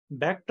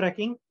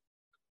Backtracking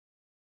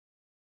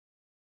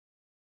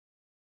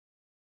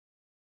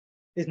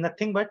is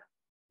nothing but,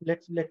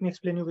 let me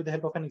explain you with the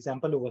help of an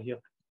example over here.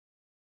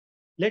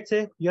 Let's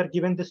say you are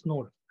given this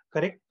node,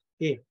 correct?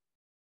 A.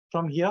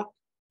 From here,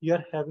 you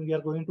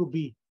are going to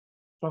B.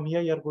 From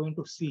here, you are going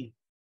to C.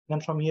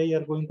 Then from here, you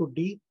are going to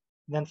D.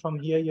 Then from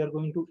here, you are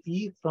going to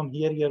E. From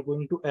here, you are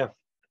going to F.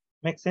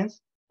 Makes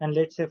sense? And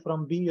let's say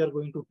from B, you are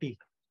going to T.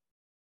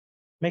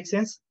 Makes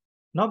sense?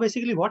 Now,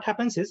 basically what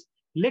happens is,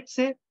 let's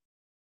say,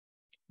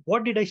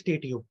 what did I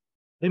state you?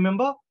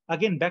 Remember,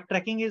 again,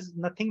 backtracking is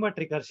nothing but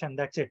recursion.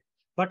 That's it.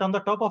 But on the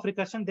top of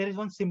recursion, there is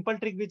one simple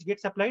trick which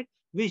gets applied,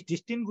 which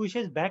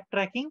distinguishes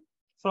backtracking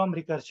from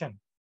recursion,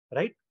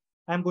 right?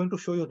 I'm going to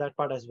show you that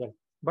part as well.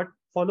 But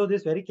follow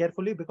this very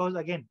carefully because,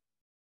 again,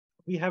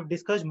 we have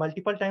discussed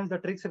multiple times the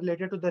tricks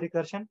related to the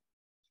recursion.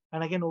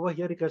 And again, over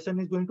here,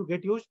 recursion is going to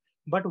get used.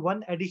 But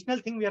one additional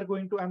thing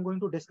I'm going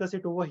to discuss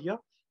it over here.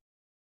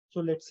 So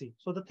let's see.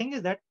 So the thing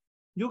is that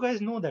you guys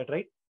know that,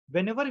 right?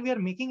 Whenever we are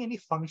making any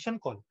function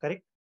call,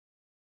 correct?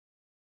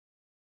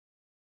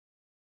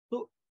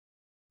 So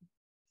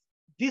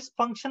this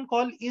function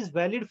call is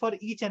valid for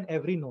each and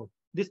every node.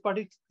 This part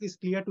is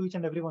clear to each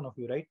and every one of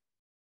you, right?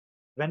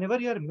 Whenever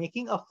you are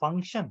making a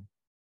function,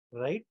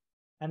 right?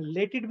 And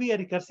let it be a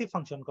recursive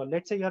function call.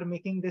 Let's say you are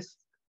making this,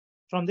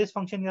 from this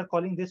function, you are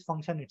calling this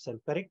function itself,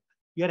 correct?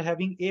 You are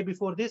having A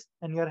before this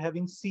and you are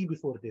having C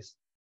before this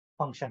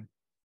function.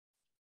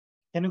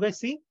 Can you guys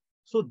see?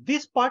 So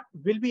this part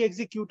will be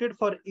executed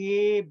for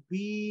A,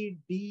 B,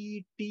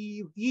 D,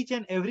 T, each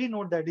and every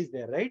node that is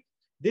there, right?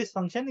 This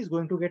function is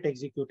going to get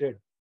executed.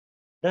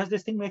 Does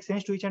this thing make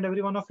sense to each and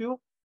every one of you?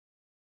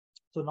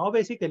 So now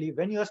basically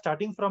when you are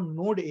starting from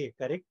node A,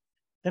 correct?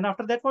 Then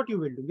after that, what you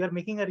will do? You are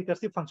making a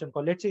recursive function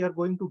call. Let's say you are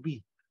going to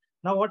B.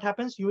 Now what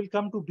happens? You will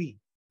come to B.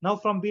 Now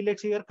from B,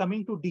 let's say you are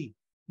coming to D.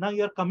 Now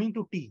you are coming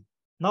to T.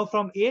 Now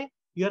from A,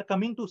 you are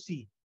coming to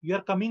C. You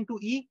are coming to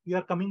E. You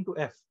are coming to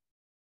F.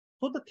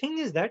 So the thing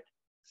is that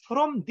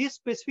from this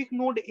specific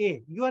node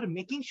A, you are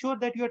making sure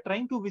that you are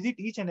trying to visit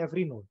each and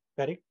every node,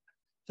 correct?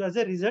 So as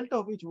a result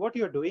of which, what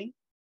you are doing,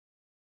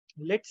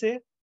 let's say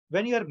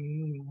when you are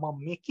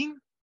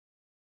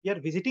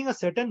visiting a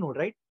certain node,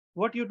 right?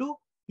 What you do,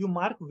 you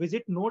mark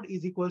visit node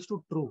is equals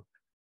to true,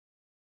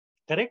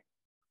 correct?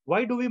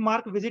 Why do we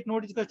mark visit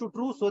node is equals to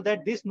true? So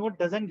that this node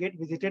doesn't get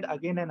visited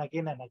again and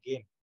again and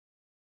again.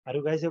 Are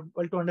you guys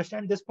able to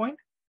understand this point?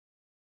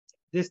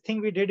 This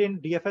thing we did in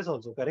DFS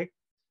also, correct?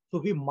 So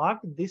we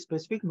marked this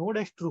specific node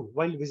as true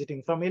while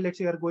visiting. From A, let's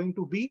say you are going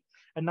to B,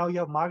 and now you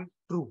have marked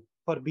true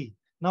for B.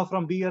 Now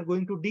from B, you are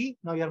going to D,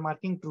 now you are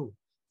marking true.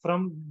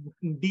 From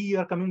D, you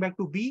are coming back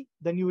to B,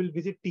 then you will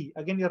visit T.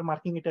 Again, you are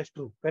marking it as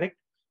true, correct?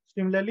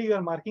 Similarly, you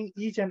are marking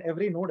each and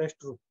every node as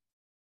true.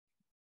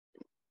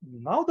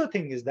 Now the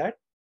thing is that,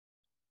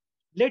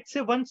 let's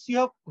say once you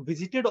have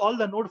visited all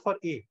the node for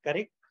A,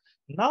 correct?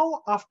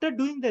 Now, after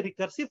doing the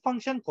recursive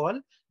function call,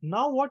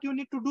 now what you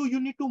need to do,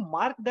 you need to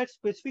mark that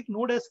specific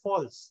node as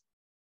false.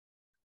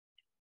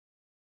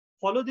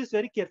 Follow this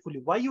very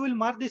carefully. Why you will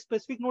mark this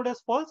specific node as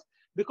false?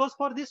 Because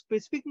for this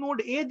specific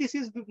node A, this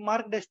is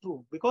marked as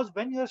true. Because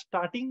when you are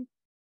starting,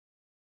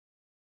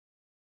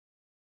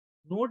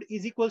 node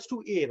is equals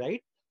to A,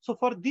 right? So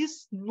for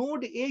this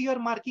node A, you are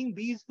marking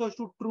B is equals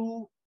to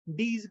true,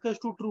 D is equals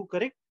to true,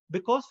 correct?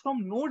 Because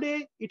from node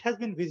A, it has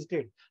been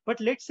visited. But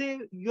let's say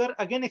you are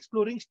again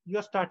exploring,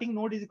 your starting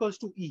node is equals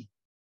to E,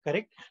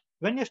 correct?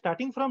 When you're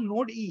starting from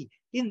node E,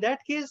 in that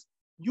case,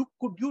 you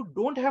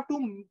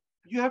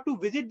have to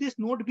visit this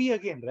node B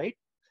again, right?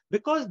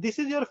 Because this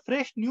is your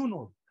fresh new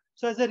node.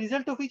 So as a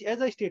result of which,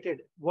 as I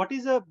stated, what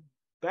is a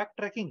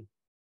backtracking?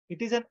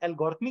 It is an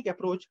algorithmic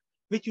approach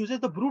which uses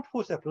the brute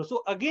force approach.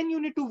 So again,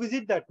 you need to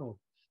visit that node.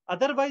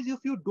 Otherwise, if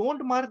you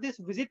don't mark this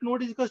visit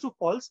node is equals to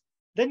false,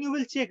 then you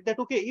will check that,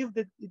 okay, if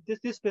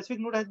this specific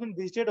node has been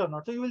visited or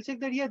not. So you will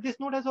check that, yeah, this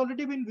node has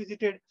already been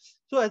visited.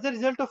 So as a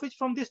result of which,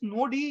 from this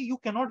node E, you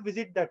cannot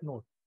visit that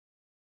node.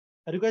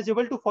 Are you guys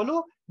able to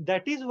follow?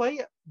 That is why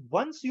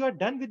once you are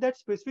done with that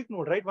specific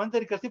node, right? Once the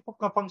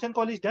recursive function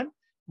call is done,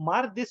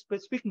 mark this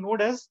specific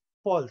node as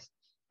false.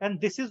 And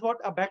this is what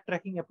a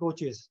backtracking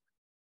approach is.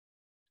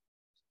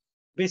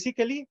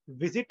 Basically,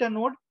 visit a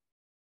node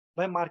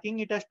by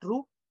marking it as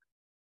true.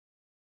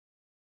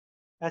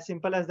 As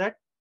simple as that.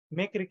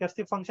 Make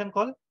recursive function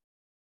call.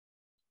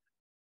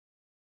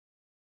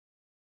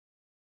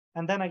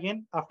 And then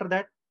again, after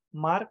that,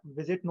 mark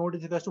visit node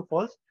is equals to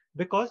false,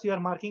 because you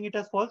are marking it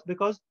as false,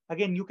 because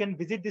again, you can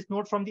visit this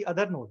node from the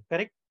other node,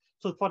 correct?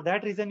 So for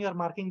that reason, you are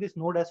marking this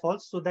node as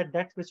false, so that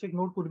that specific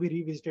node could be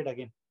revisited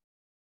again.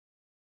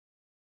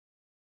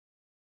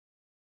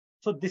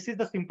 So this is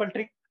the simple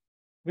trick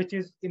which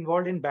is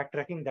involved in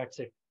backtracking. That's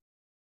it.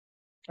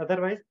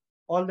 Otherwise,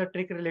 all the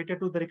trick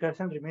related to the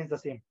recursion remains the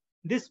same.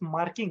 This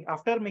marking,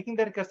 after making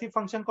the recursive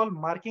function call,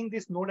 marking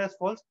this node as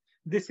false,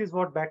 this is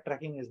what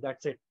backtracking is.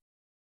 That's it.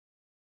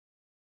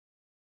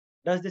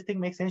 Does this thing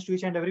make sense to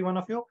each and every one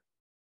of you?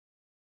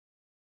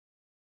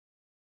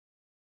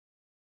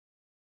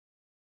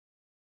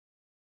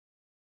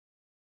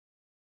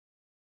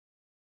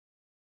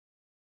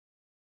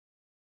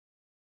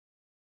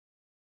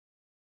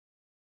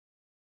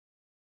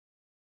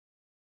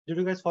 Did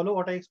you guys follow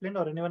what I explained,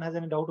 or anyone has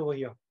any doubt over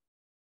here?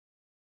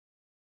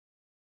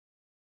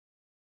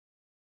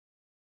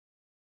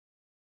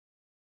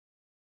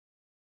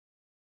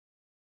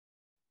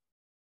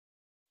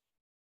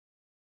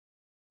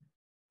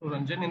 So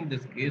Ranjan, in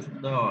this case,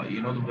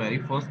 the very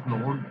first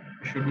node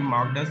should be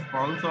marked as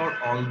false, or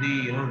all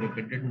the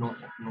repeated nodes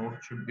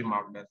should be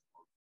marked as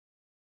false.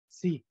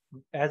 See,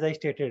 as I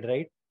stated,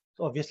 right?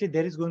 So obviously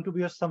there is going to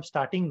be some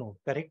starting node,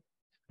 correct?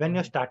 When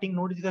your starting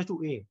node is equal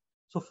to A,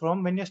 so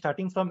from when you're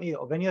starting from A,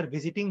 or when you're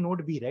visiting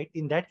node B, right?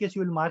 In that case,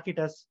 you will mark it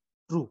as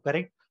true,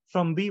 correct?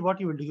 From B,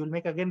 what you will do? You will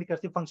make again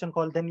recursive function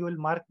call, then you will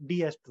mark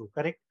D as true,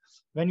 correct?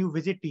 When you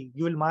visit T,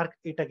 you will mark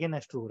it again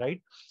as true,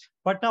 right?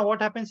 But now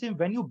what happens is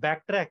when you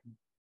backtrack,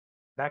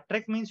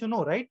 backtrack means,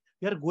 right?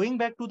 You're going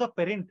back to the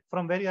parent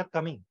from where you are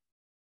coming.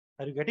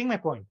 Are you getting my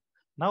point?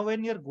 Now,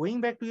 when you're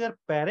going back to your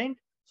parent,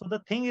 so the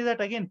thing is that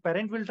again,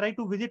 parent will try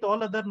to visit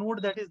all other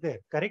node that is there,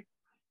 correct?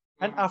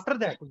 And after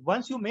that,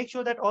 once you make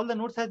sure that all the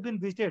nodes has been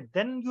visited,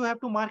 then you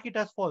have to mark it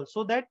as false,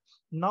 so that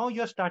now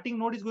your starting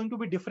node is going to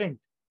be different.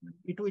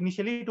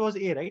 Initially it was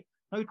A, right?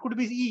 Now it could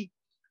be E.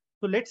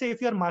 So let's say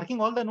if you are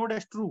marking all the node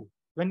as true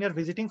when you're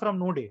visiting from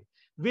node A,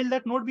 will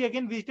that node be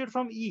again visited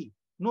from E?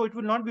 No, it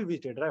will not be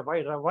visited,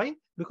 right? Why?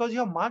 Because you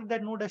have marked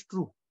that node as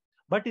true.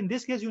 But in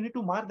this case, you need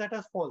to mark that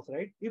as false,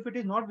 right? If it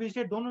is not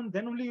visited,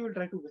 then only you will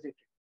try to visit it.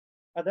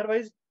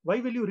 Otherwise, why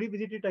will you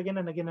revisit it again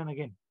and again and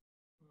again?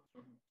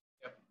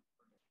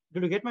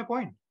 Did you get my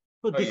point?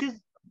 So this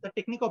is the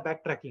technique of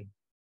backtracking.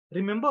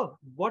 Remember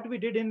what we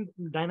did in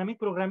dynamic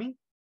programming?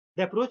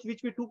 The approach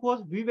which we took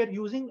was we were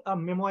using a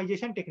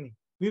memoization technique.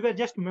 We were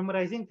just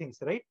memorizing things,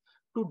 right?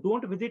 To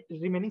don't visit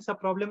remaining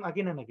subproblem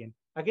again and again.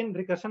 Again,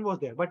 recursion was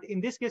there. But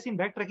in this case, in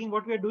backtracking,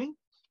 what we are doing,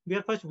 we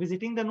are first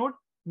visiting the node,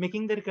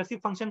 making the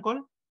recursive function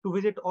call to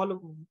visit all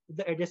of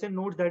the adjacent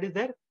nodes that is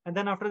there. And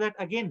then after that,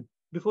 again,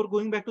 before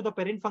going back to the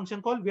parent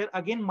function call, we are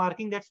again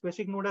marking that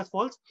specific node as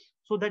false,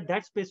 so that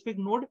that specific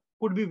node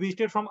could be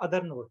visited from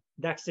other node.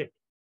 That's it.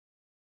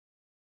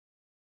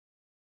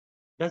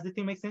 Does this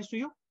thing make sense to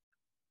you?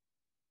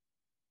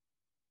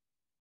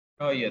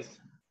 Yes.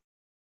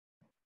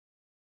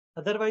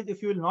 Otherwise,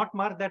 if you will not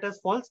mark that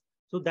as false,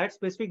 so that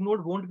specific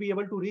node won't be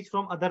able to reach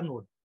from other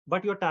node.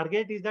 But your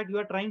target is that you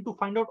are trying to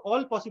find out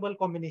all possible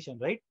combination,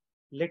 right?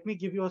 Let me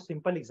give you a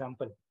simple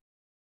example.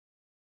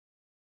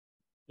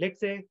 Let's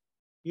say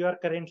you are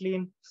currently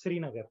in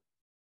Srinagar.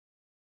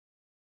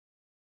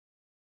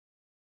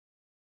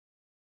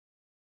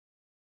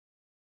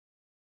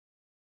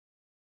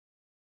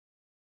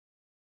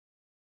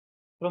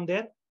 From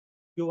there,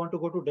 you want to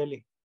go to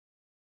Delhi.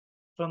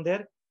 From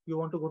there, you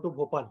want to go to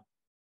Bhopal.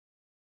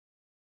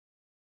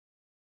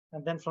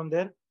 And then from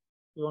there,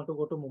 you want to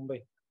go to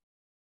Mumbai.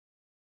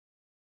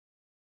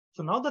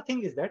 So now the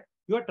thing is that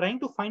you are trying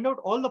to find out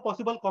all the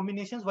possible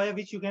combinations via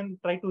which you can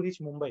try to reach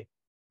Mumbai.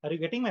 Are you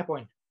getting my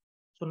point?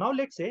 So now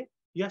let's say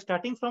you are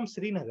starting from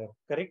Srinagar,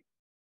 correct?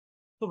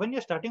 So when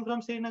you're starting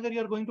from Srinagar,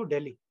 you're going to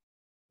Delhi.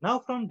 Now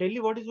from Delhi,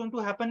 what is going to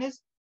happen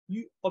is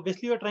you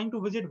obviously you're trying to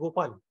visit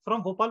Bhopal.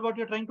 From Bhopal, what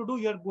you're trying to do,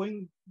 you're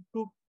going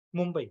to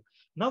Mumbai.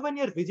 Now when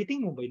you're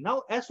visiting Mumbai,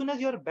 now as soon as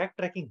you're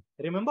backtracking,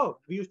 remember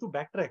we used to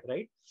backtrack,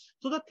 right?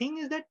 So the thing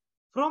is that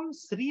from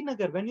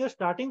Srinagar, when you're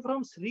starting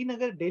from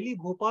Srinagar, Delhi,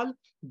 Bhopal,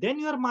 then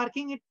you are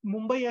marking it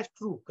Mumbai as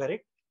true,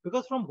 correct?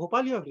 Because from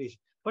Bhopal you have reached.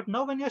 But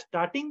now when you're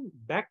starting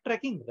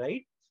backtracking,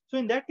 right? So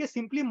in that case,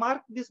 simply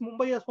mark this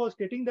Mumbai as false,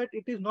 stating that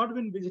it is not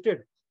been visited.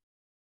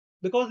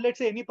 Because let's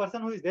say any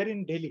person who is there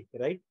in Delhi,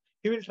 right?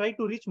 He will try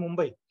to reach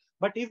Mumbai.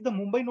 But if the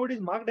Mumbai node is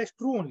marked as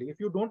true only, if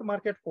you don't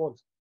mark it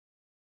false,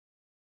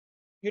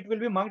 it will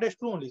be marked as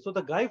true only. So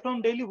the guy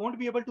from Delhi won't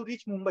be able to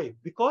reach Mumbai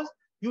because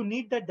you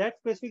need that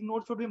specific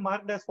node should be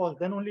marked as false.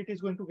 Then only it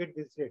is going to get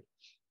visited.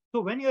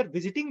 So when you are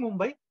visiting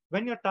Mumbai,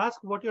 when your task,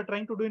 what you're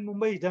trying to do in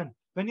Mumbai is done,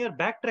 when you're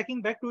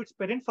backtracking back to its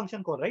parent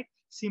function call, right?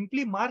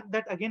 Simply mark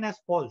that again as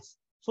false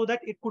so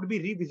that it could be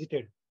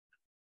revisited.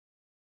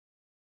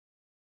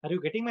 Are you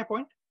getting my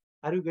point?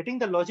 Are you getting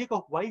the logic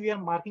of why we are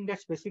marking that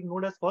specific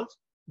node as false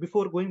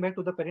before going back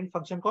to the parent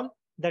function call?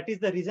 That is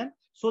the reason,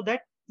 so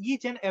that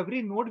each and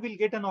every node will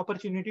get an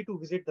opportunity to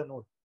visit the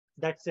node.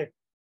 That's it.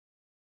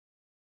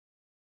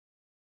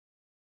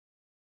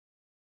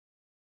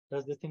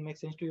 Does this thing make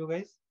sense to you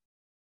guys?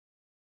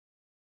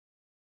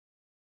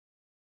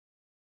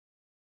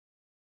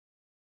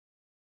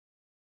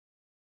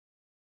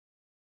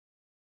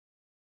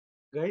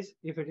 Guys,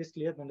 if it is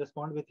clear, then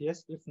respond with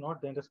yes. If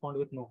not, then respond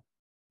with no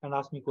and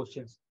ask me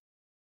questions.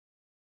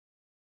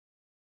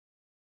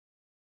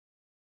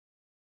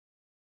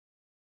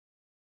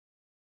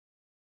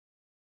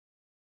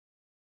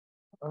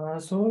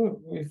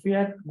 So if we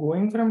are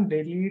going from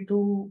Delhi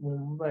to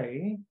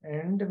Mumbai,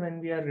 and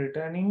when we are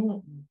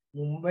returning,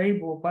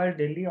 Mumbai, Bhopal,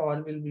 Delhi,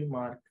 all will be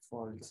marked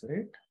false,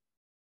 right?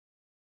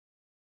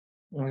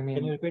 I mean,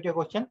 can you repeat your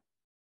question?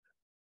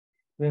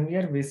 When we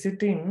are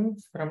visiting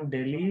from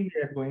Delhi,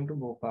 we are going to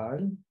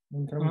Bhopal,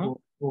 and from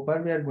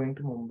Bhopal, we are going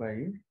to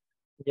Mumbai.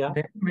 Yeah.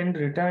 Then when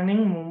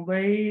returning,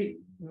 Mumbai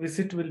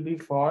visit will be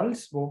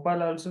false.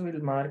 Bhopal also will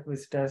mark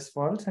visit as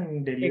false,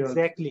 and Delhi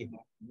Exactly.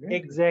 also. Right?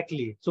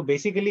 Exactly. So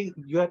basically,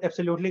 you are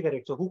absolutely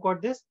correct. So who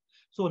got this?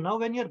 So now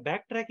when you're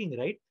backtracking,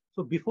 right?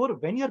 So before,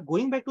 when you're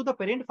going back to the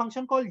parent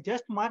function call,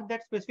 just mark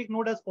that specific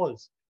node as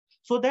false,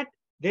 so that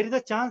there is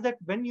a chance that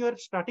when you are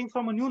starting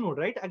from a new node,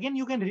 right, again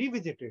you can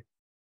revisit it.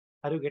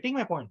 Are you getting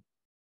my point?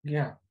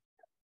 Yeah.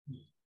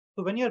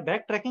 So when you're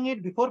backtracking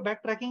it, before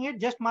backtracking it,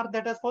 just mark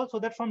that as false, so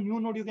that from new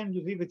node you can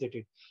revisit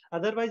it.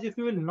 Otherwise, if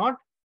you will not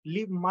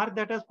mark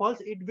that as false,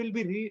 it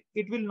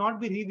will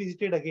not be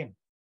revisited again.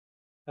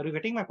 Are you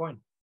getting my point?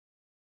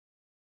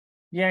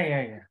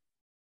 Yeah.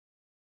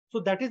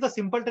 So that is the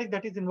simple trick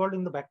that is involved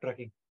in the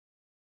backtracking.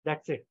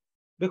 That's it.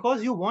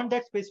 Because you want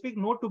that specific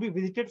node to be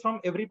visited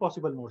from every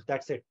possible node.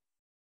 That's it.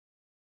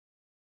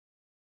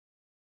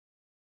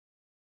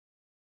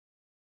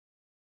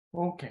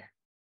 Okay.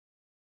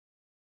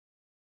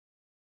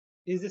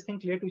 Is this thing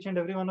clear to each and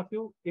every one of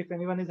you? If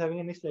anyone is having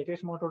any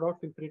slightest amount of doubt,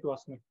 feel free to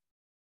ask me.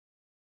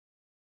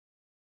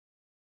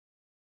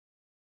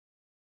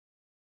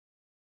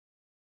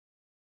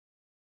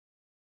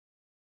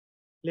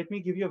 Let me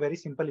give you a very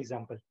simple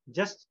example.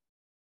 Just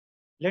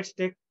let's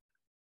take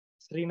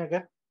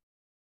Srinagar.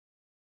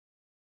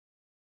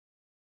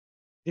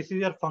 This is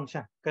your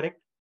function, correct?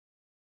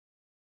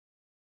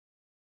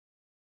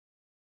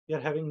 You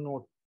are having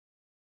node.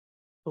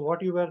 So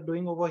what you are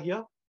doing over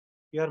here,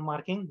 you are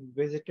marking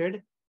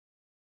visited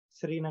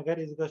Srinagar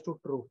is equals to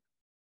true.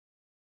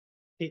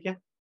 Okay.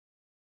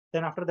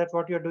 Then after that,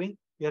 what you are doing,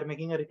 you are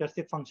making a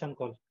recursive function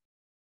call.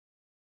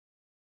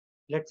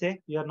 Let's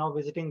say you are now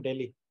visiting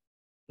Delhi.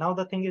 Now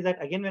the thing is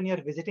that again, when you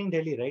are visiting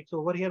Delhi, right? So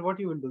over here,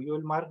 what you will do, you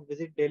will mark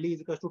visit Delhi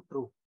is equals to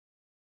true.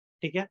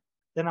 Okay.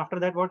 Then after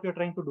that, what you're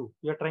trying to do,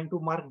 you're trying to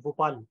mark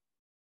Bhopal.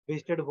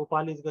 Visited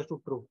Bhopal is equals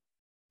to true.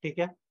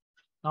 Okay.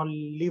 Now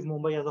leave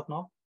Mumbai as of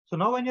now. So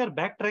now when you're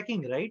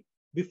backtracking, right?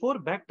 Before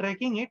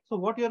backtracking it, so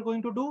what you're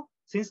going to do,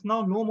 since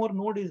now no more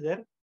node is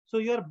there, so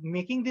you're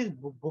making this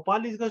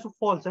Bhopal is equals to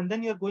false, and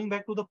then you're going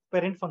back to the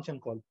parent function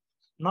call.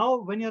 Now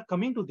when you're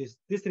coming to this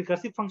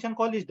recursive function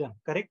call is done,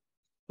 correct?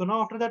 So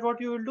now after that,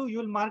 what you will do, you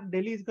will mark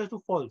Delhi is equals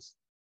to false,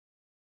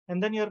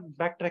 and then you're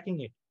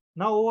backtracking it.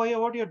 Now over here,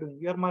 what you're doing,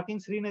 you're marking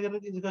Srinagar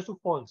is equals to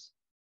false,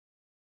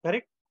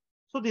 correct?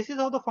 So this is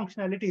how the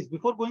functionality is.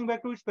 Before going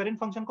back to its parent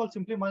function call,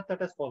 simply mark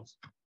that as false.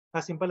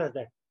 As simple as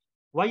that.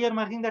 Why you're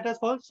marking that as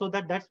false? So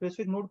that that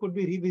specific node could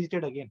be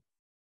revisited again.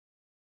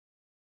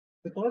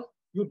 Because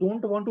you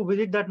don't want to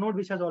visit that node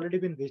which has already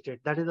been visited.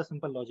 That is the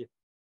simple logic.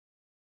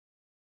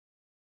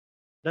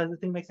 Does this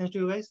thing make sense to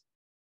you guys?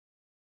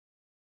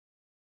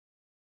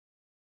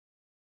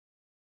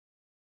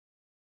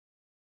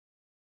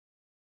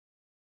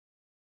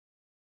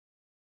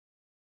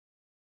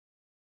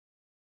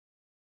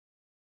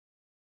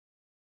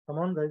 Come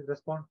on, guys,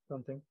 respond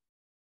something.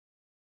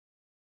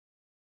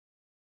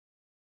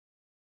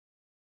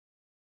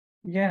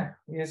 Yeah.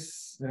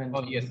 Yes.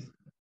 Oh, yes.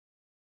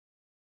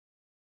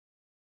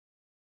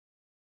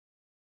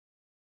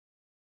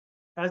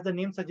 As the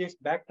name suggests,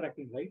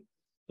 backtracking, right?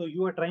 So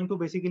you are trying to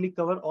basically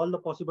cover all the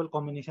possible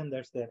combination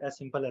that's there. As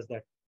simple as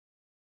that.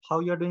 How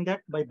you're doing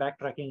that? By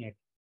backtracking it.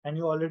 And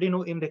you already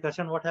know in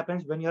recursion what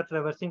happens when you're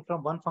traversing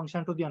from one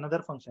function to the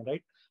another function,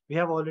 right? We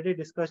have already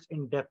discussed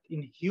in depth,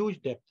 in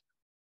huge depth,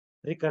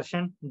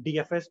 recursion,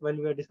 DFS, while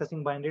we were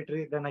discussing binary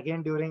tree. Then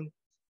again during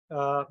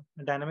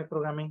dynamic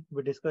programming,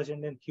 we discussed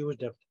in huge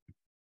depth.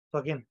 So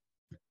again,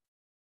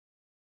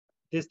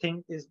 this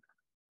thing is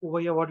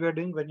over here. What we are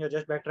doing when you're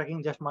just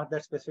backtracking, just mark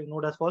that specific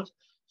node as false,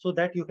 so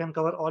that you can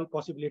cover all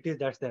possibilities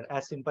that's there.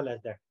 As simple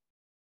as that.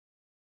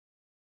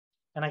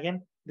 And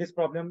again, this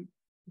problem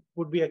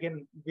would be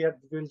again,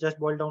 we'll just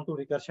boil down to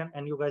recursion,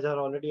 and you guys are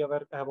already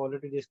aware, have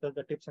already discussed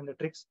the tips and the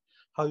tricks,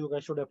 how you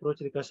guys should approach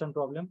recursion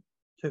problem.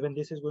 So when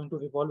this is going to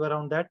revolve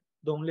around that,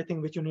 the only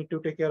thing which you need to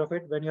take care of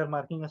it when you're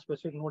marking a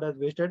specific node as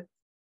visited,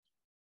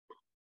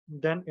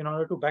 then in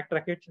order to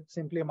backtrack it,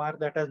 simply mark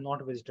that as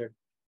not visited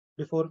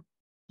before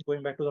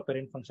going back to the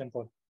parent function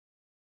call.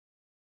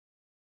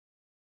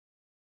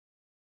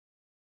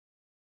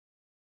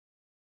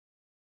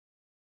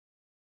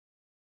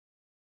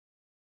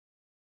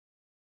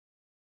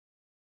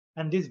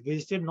 And this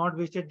visited, not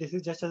visited, this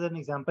is just as an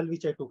example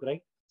which I took,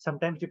 right?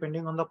 Sometimes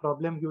depending on the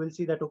problem, you will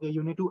see that, okay,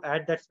 you need to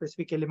add that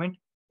specific element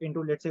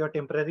into, let's say, your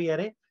temporary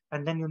array,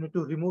 and then you need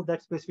to remove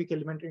that specific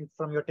element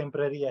from your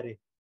temporary array.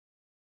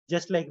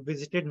 Just like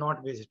visited,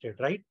 not visited,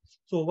 right?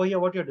 So over here,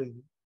 what you're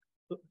doing,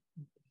 so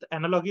the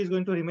analogy is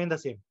going to remain the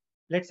same.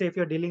 Let's say if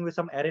you're dealing with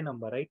some array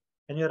number, right?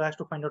 And you're asked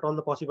to find out all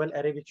the possible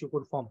array which you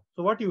could form.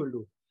 So what you will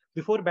do,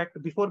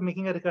 before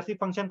making a recursive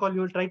function call,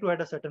 you will try to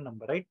add a certain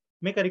number, right?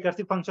 Make a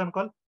recursive function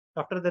call.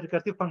 After the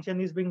recursive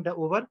function is being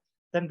over,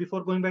 then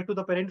before going back to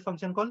the parent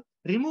function call,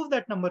 remove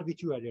that number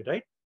which you added,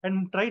 right?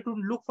 And try to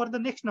look for the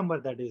next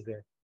number that is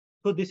there.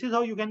 So this is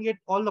how you can get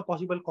all the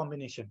possible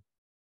combination.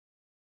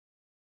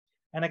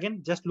 And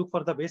again, just look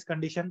for the base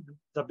condition.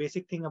 The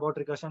basic thing about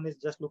recursion is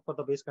just look for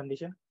the base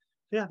condition.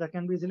 So yeah, that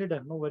can be easily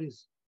done. No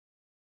worries.